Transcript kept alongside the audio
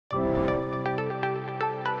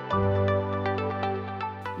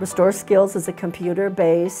Restore Skills is a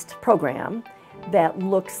computer-based program that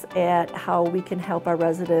looks at how we can help our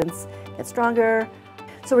residents get stronger.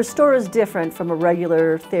 So Restore is different from a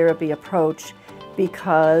regular therapy approach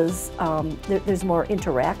because there's more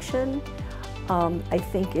interaction. I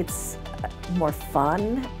think it's more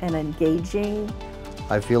fun and engaging.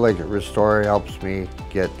 I feel like Restore helps me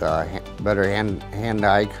get better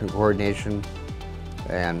hand-eye coordination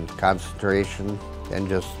and concentration and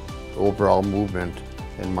just overall movement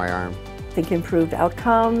in my arm. I think improved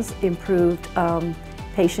outcomes, improved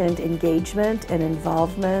patient engagement and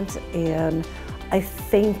involvement, and I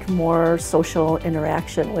think more social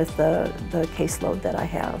interaction with the caseload that I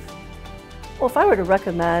have. Well, if I were to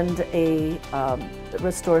recommend a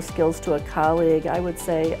Restore Skills to a colleague, I would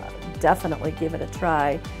say definitely give it a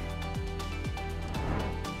try.